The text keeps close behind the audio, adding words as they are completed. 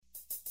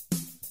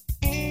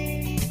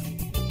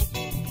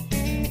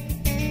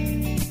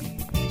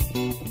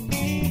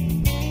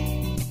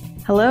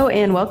Hello,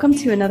 and welcome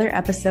to another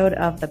episode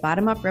of the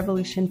Bottom Up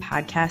Revolution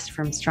podcast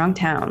from Strong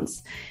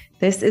Towns.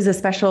 This is a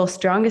special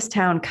Strongest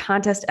Town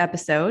contest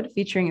episode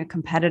featuring a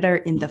competitor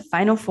in the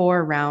final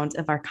four rounds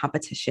of our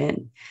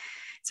competition.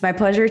 It's my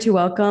pleasure to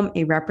welcome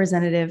a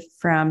representative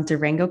from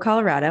Durango,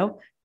 Colorado,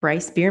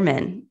 Bryce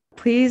Bierman.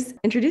 Please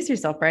introduce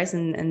yourself, Bryce,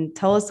 and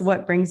tell us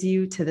what brings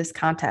you to this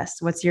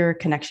contest. What's your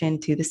connection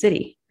to the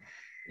city?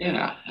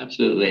 Yeah,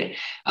 absolutely.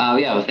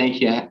 Well,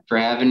 thank you for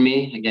having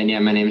me.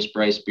 Again, my name is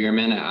Bryce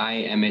Bierman. I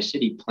am a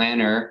city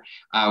planner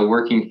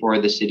working for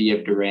the city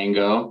of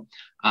Durango.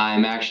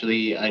 I'm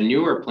actually a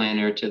newer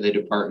planner to the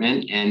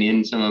department, and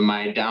in some of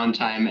my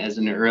downtime as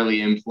an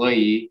early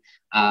employee,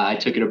 I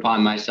took it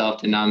upon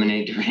myself to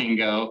nominate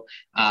Durango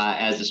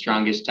as the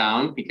strongest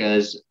town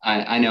because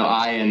I know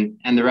and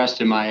the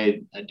rest of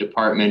my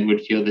department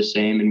would feel the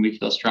same, and we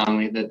feel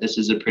strongly that this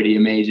is a pretty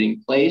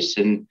amazing place.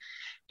 And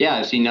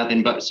I've seen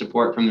nothing but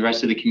support from the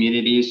rest of the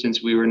community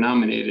since we were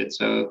nominated.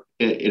 So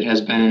it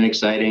has been an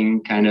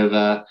exciting kind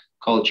of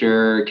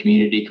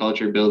community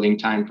culture building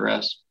time for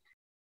us.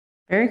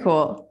 Very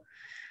cool.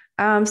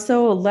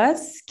 So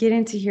let's get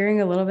into hearing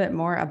a little bit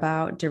more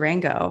about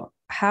Durango.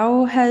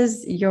 How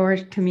has your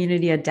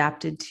community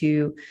adapted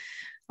to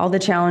all the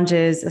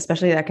challenges,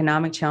 especially the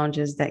economic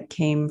challenges that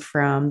came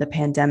from the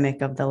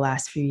pandemic of the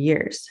last few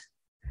years?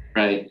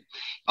 Right.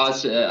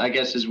 Us, I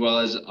guess, as well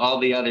as all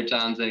the other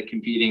towns that are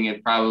competing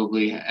have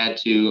probably had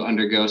to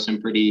undergo some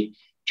pretty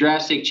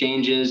drastic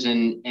changes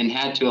and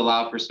had to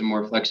allow for some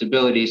more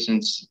flexibility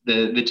since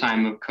the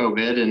time of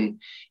COVID.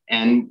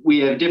 And we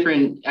have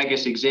different, I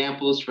guess,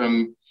 examples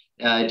from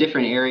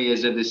different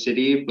areas of the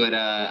city. But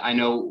I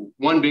know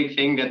one big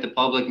thing that the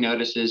public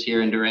notices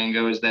here in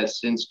Durango is that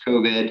since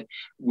COVID,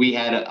 we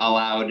had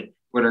allowed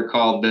what are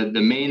called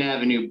the main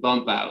avenue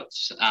bump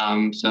outs.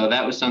 So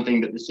that was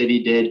something that the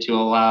city did to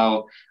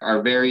allow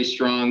our very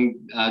strong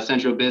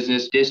central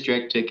business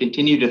district to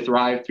continue to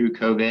thrive through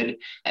COVID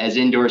as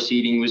indoor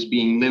seating was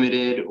being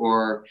limited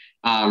or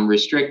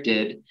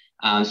restricted.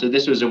 So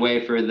this was a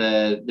way for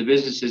the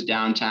businesses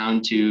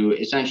downtown to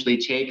essentially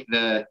take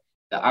the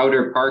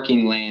outer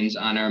parking lanes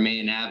on our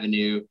main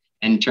avenue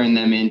and turn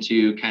them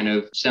into kind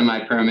of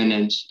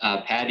semi-permanent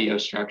patio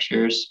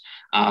structures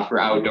for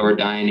outdoor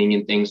dining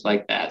and things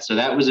like that. So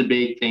that was a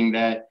big thing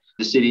that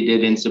the city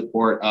did in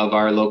support of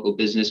our local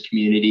business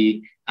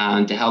community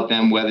to help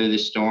them weather the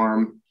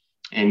storm.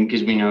 And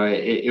because we know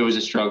it was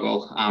a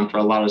struggle for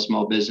a lot of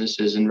small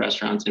businesses and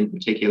restaurants in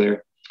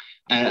particular.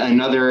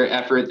 Another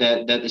effort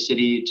that the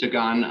city took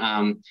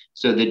on,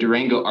 so the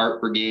Durango Art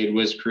Brigade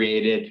was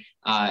created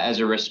as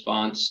a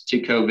response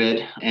to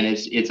COVID, and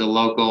it's a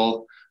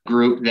local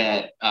group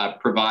that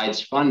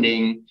provides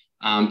funding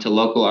to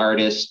local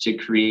artists to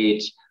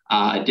create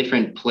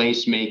different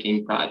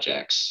placemaking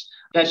projects.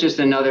 That's just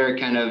another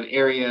kind of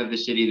area of the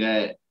city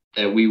that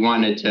we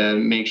wanted to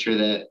make sure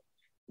that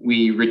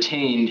we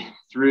retained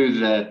through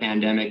the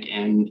pandemic,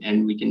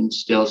 and we can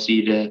still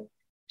see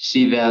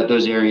that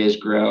those areas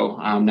grow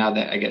now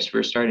that I guess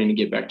we're starting to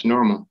get back to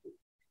normal.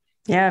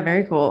 Yeah,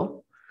 very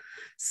cool.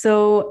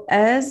 So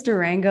as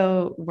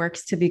Durango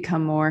works to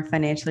become more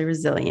financially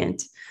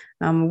resilient,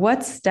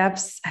 what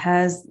steps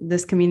has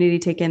this community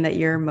taken that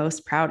you're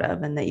most proud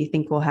of and that you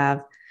think will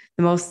have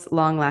the most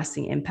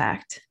long-lasting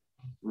impact?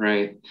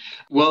 Right.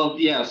 Well,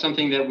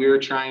 something that we were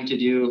trying to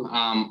do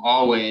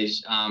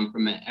always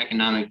from an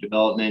economic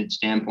development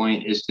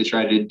standpoint is to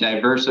try to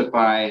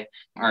diversify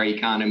our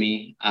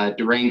economy.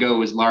 Durango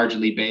was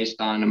largely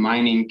based on a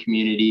mining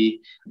community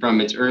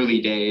from its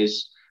early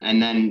days,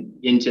 and then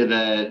into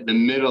the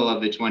middle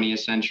of the 20th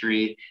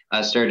century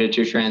started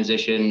to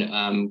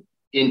transition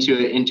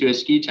into a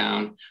ski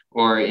town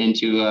or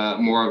into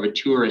more of a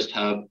tourist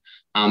hub.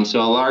 So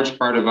a large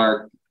part of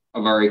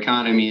our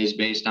economy is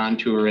based on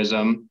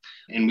tourism,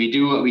 and we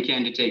do what we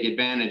can to take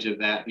advantage of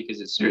that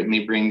because it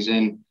certainly brings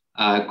in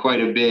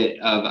quite a bit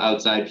of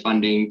outside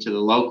funding to the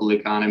local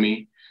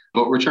economy.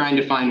 But we're trying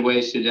to find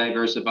ways to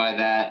diversify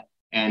that.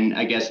 And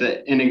I guess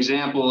that an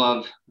example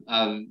of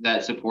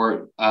that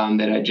support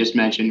that I just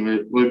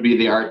mentioned would be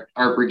the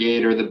Art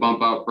Brigade or the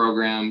Bump Out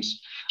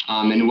programs,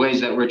 in ways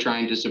that we're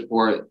trying to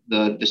support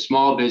the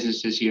small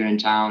businesses here in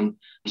town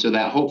so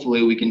that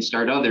hopefully we can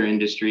start other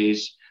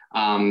industries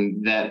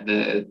that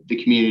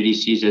the community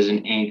sees as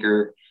an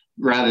anchor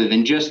rather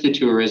than just the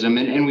tourism.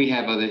 And we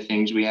have other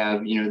things. We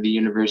have, the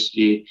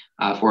University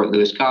Fort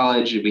Lewis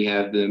College. We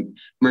have the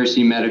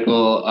Mercy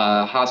Medical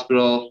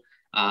Hospital,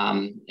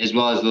 as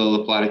well as the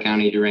La Plata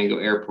County Durango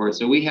Airport.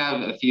 So we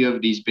have a few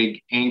of these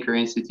big anchor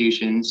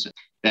institutions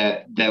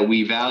that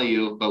we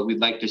value, but we'd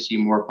like to see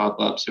more pop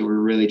up. So we're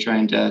really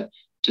trying to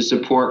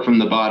support from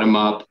the bottom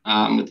up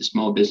with the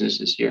small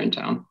businesses here in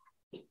town.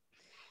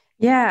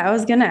 Yeah, I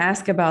was going to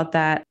ask about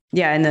that.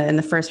 Yeah, in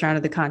the first round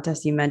of the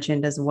contest, you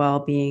mentioned as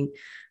well being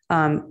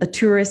a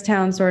tourist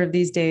town sort of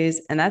these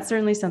days. And that's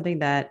certainly something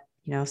that,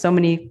 so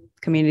many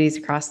communities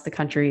across the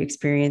country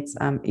experience,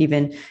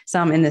 even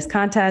some in this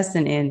contest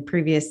and in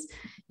previous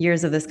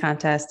years of this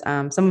contest.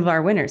 Some of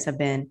our winners have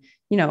been,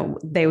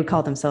 they would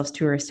call themselves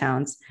tourist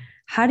towns.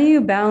 How do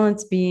you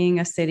balance being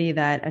a city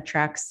that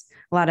attracts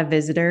a lot of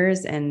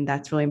visitors, and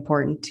that's really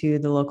important to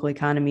the local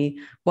economy,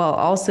 while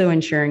also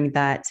ensuring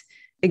that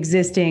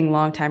existing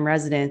longtime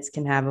residents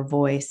can have a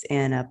voice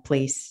and a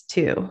place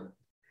too.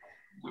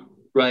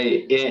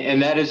 Right.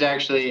 And that is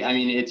actually, I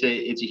mean, it's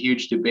a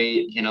huge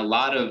debate in a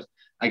lot of,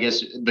 I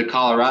guess, the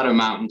Colorado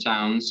mountain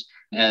towns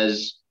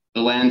as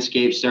the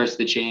landscape starts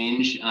to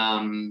change,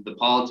 the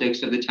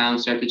politics of the town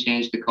start to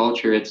change, the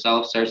culture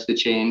itself starts to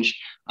change,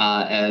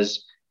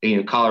 as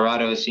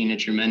Colorado has seen a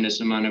tremendous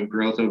amount of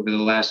growth over the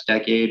last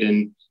decade,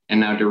 and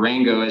now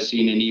Durango has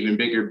seen an even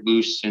bigger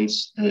boost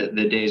since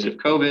the days of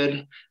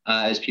COVID,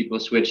 as people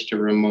switch to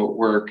remote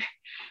work.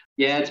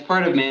 Yeah, it's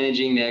part of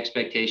managing the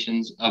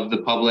expectations of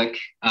the public.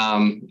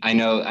 I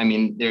know, I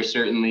mean, there's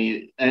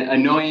certainly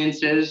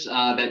annoyances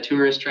that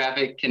tourist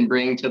traffic can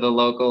bring to the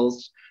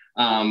locals.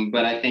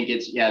 But I think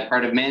it's, yeah,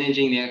 part of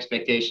managing the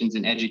expectations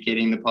and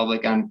educating the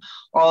public on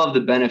all of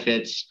the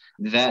benefits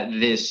that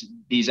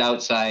these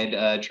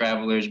outside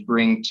travelers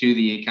bring to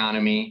the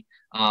economy,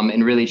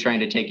 and really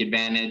trying to take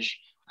advantage.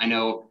 I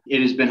know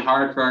it has been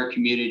hard for our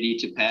community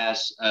to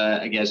pass,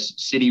 I guess,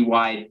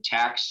 citywide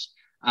tax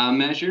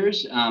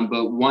measures.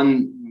 But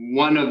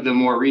one of the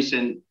more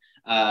recent,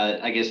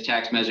 I guess,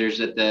 tax measures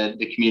that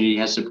the community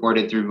has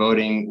supported through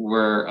voting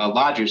were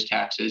lodgers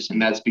taxes.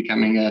 And that's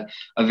becoming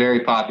a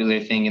very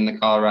popular thing in the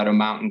Colorado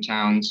mountain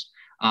towns,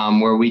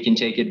 where we can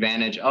take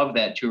advantage of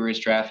that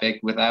tourist traffic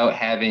without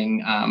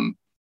having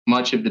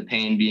much of the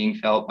pain being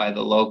felt by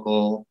the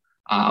local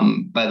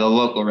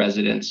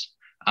residents.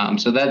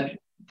 So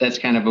that's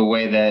kind of a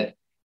way that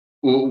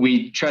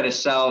we try to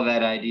sell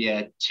that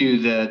idea to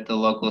the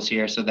locals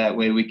here, so that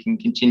way we can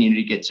continue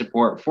to get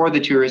support for the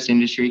tourist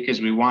industry,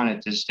 because we want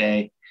it to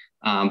stay.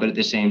 But at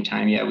the same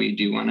time, yeah, we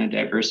do want to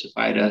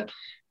diversify to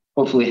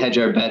hopefully hedge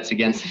our bets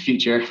against the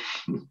future.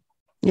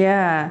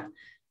 Yeah.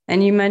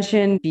 And you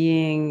mentioned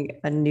being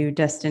a new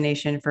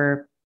destination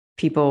for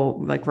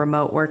people like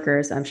remote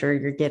workers. I'm sure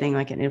you're getting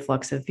like an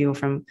influx of people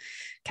from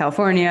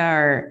California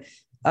or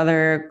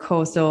other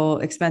coastal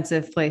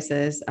expensive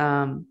places.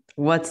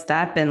 What's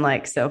that been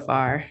like so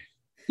far?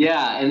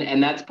 Yeah,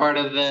 and that's part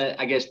of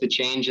I guess, the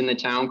change in the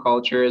town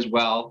culture as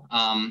well.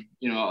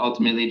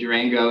 Ultimately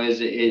Durango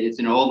it's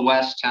an old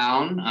West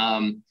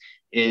town.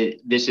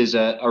 This is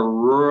a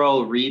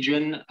rural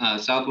region.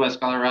 Southwest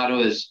Colorado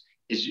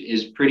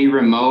is pretty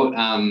remote,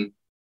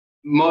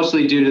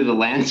 mostly due to the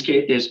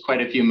landscape. There's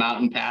quite a few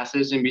mountain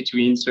passes in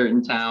between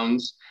certain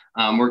towns.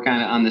 We're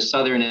kind of on the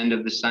southern end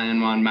of the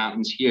San Juan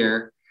Mountains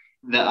here.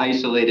 The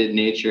isolated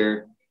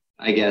nature,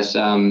 I guess,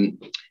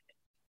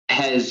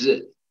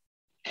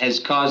 has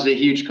caused a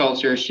huge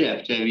culture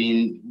shift. I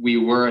mean, we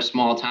were a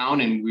small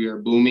town and we are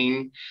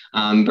booming,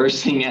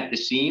 bursting at the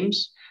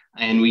seams.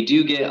 And we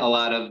do get a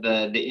lot of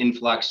the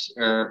influx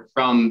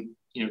from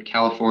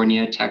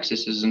California.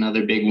 Texas is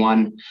another big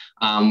one,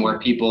 where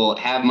people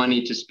have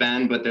money to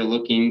spend, but they're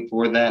looking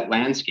for that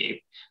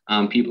landscape.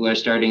 People are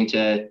starting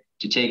to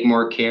take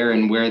more care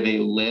in where they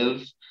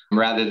live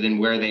rather than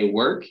where they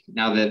work,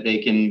 now that they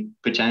can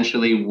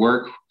potentially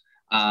work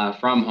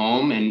from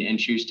home and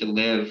choose to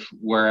live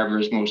wherever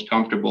is most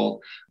comfortable.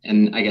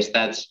 And I guess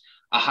that's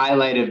a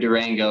highlight of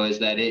Durango, is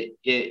that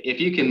if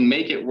you can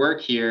make it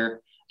work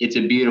here, it's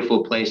a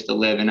beautiful place to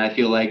live. And I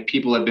feel like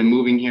people have been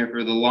moving here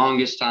for the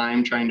longest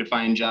time, trying to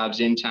find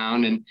jobs in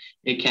town, and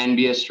it can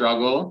be a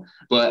struggle.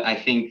 But I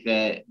think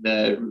that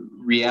the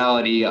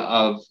reality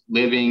of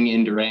living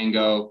in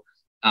Durango,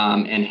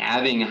 and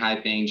having a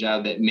high-paying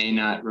job that may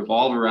not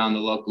revolve around the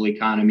local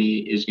economy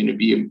is going to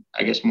be,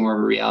 I guess, more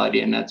of a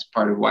reality. And that's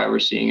part of why we're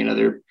seeing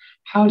another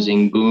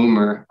housing boom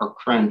or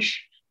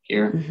crunch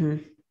here. Mm-hmm.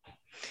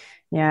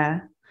 Yeah.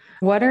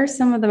 What are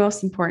some of the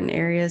most important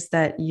areas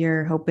that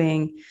you're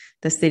hoping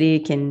the city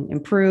can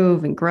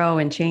improve and grow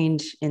and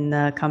change in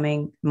the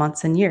coming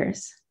months and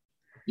years?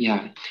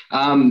 Yeah.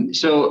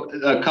 So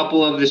a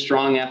couple of the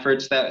strong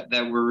efforts that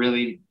we're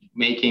really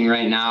making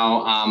right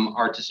now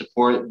are to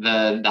support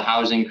the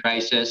housing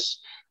crisis.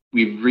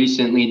 We've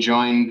recently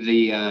joined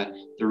the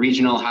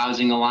Regional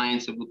Housing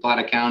Alliance of La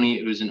Plata County.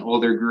 It was an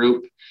older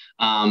group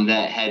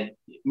that had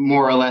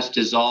more or less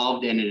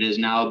dissolved, and it has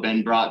now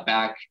been brought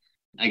back,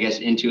 I guess,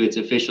 into its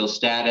official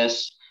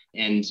status.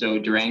 And so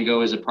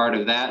Durango is a part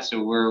of that.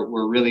 So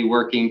we're really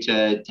working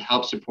to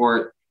help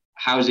support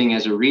housing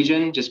as a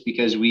region, just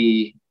because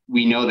we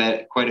know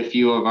that quite a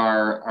few of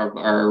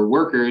our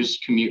workers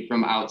commute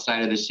from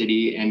outside of the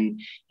city and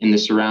in the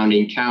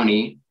surrounding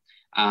county.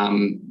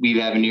 We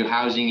have a new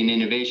housing and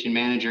innovation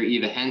manager,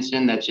 Eva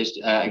Henson. That's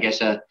just, I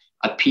guess, a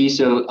piece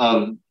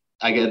of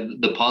I guess,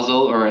 the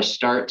puzzle, or a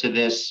start to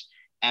this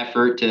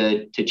effort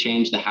to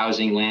change the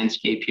housing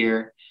landscape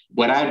here.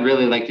 What I'd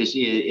really like to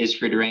see is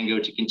for Durango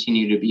to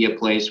continue to be a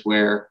place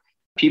where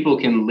people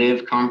can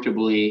live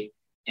comfortably,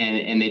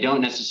 and they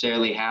don't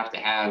necessarily have to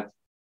have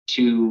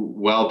two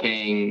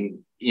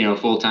well-paying,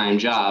 full-time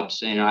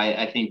jobs.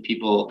 I think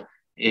people,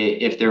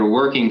 if they're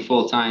working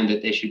full-time,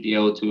 that they should be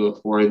able to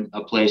afford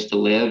a place to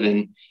live.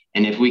 And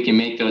if we can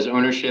make those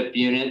ownership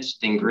units,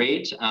 then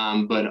great.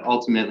 But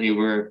ultimately,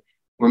 we're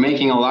we're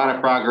making a lot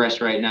of progress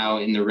right now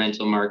in the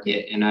rental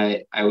market, and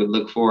I would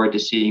look forward to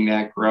seeing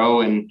that grow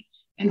and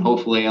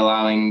hopefully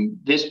allowing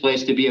this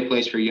place to be a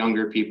place for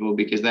younger people,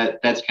 because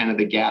that's kind of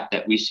the gap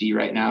that we see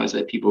right now, is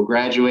that people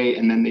graduate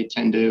and then they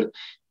tend to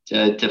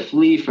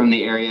flee from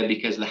the area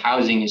because the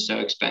housing is so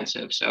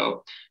expensive.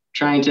 So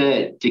trying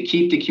to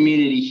keep the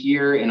community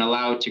here and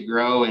allow it to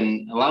grow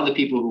and allow the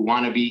people who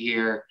want to be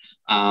here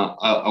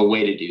a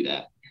way to do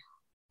that.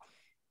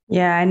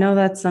 Yeah, I know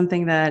that's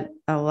something that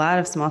a lot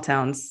of small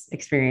towns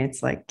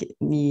experience. Like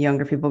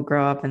younger people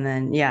grow up and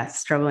then, yeah,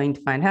 struggling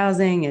to find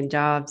housing and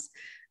jobs.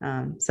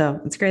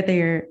 So it's great that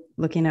you're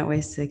looking at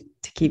ways to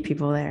keep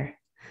people there.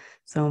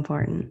 So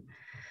important.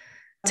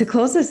 To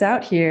close this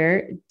out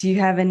here, do you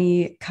have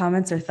any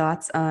comments or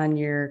thoughts on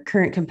your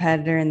current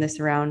competitor in this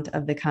round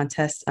of the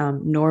contest,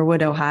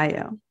 Norwood,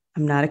 Ohio?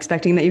 I'm not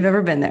expecting that you've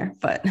ever been there,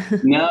 but.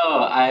 No,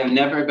 I've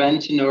never been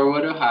to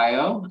Norwood,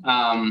 Ohio.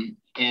 And,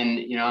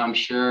 I'm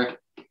sure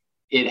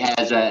it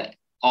has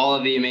all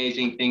of the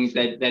amazing things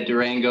that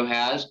Durango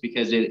has,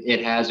 because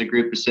it has a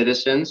group of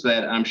citizens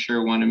that I'm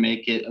sure want to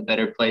make it a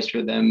better place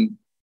for them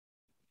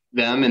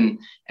and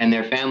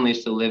their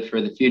families to live for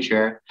the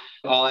future.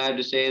 All I have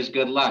to say is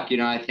good luck.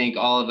 I think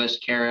all of us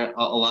care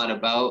a lot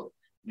about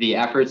the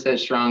efforts that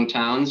Strong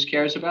Towns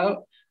cares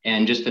about.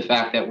 And just the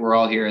fact that we're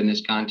all here in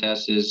this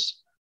contest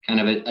is kind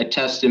of a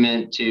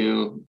testament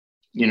to,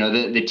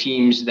 the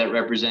teams that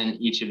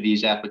represent each of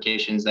these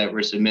applications that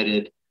were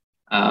submitted.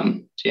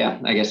 So yeah,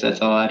 I guess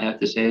that's all I'd have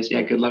to say is,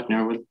 good luck,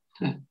 Norwood.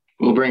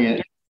 We'll bring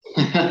it.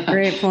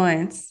 Great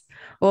points.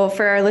 Well,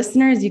 for our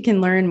listeners, you can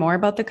learn more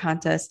about the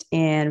contest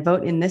and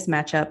vote in this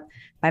matchup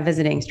by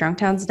visiting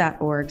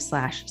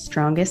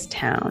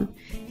strongtowns.org/strongesttown.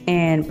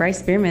 And Bryce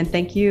Spearman,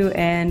 thank you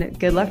and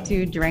good luck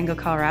to Durango,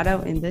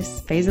 Colorado in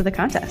this phase of the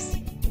contest.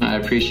 I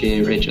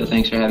appreciate it, Rachel.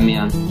 Thanks for having me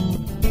on.